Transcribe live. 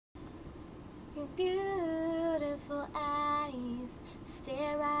beautiful eyes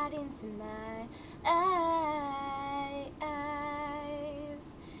stare right into my eyes.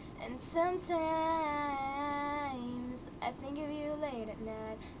 And sometimes I think of you late at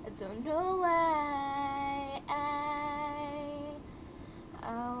night. I don't know why.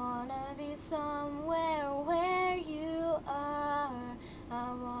 I wanna be somewhere where you are.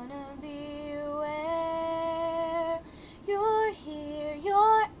 I wanna be where you're here.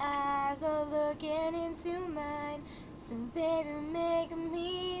 Your eyes are looking into mine. So baby, make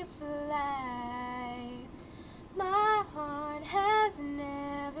me fly. My heart has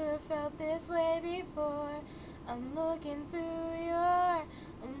never felt this way before. I'm looking through your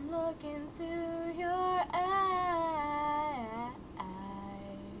eyes.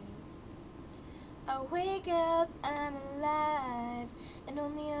 I wake up, I'm alive, and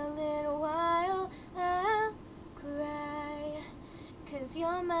only a little while I'll cry, 'cause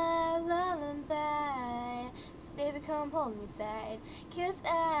you're my lullaby. So baby, come hold me tight, 'cause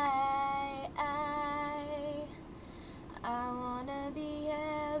I wanna be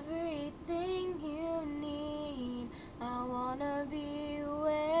everything you need. I wanna be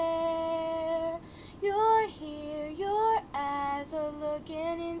where you're here. Your eyes are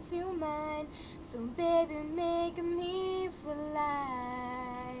looking into mine. So baby, make me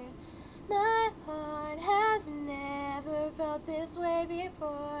fly. My heart has never felt this way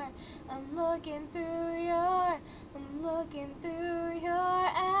before. I'm looking through your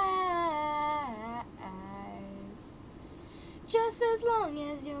eyes. Just as long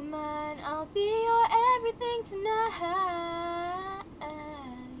as you're mine, I'll be your everything tonight.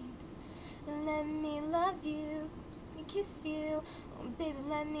 Let me love you, kiss you, oh baby,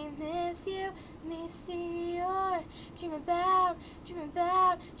 let me miss you, dream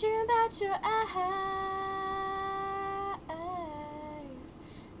about your eyes.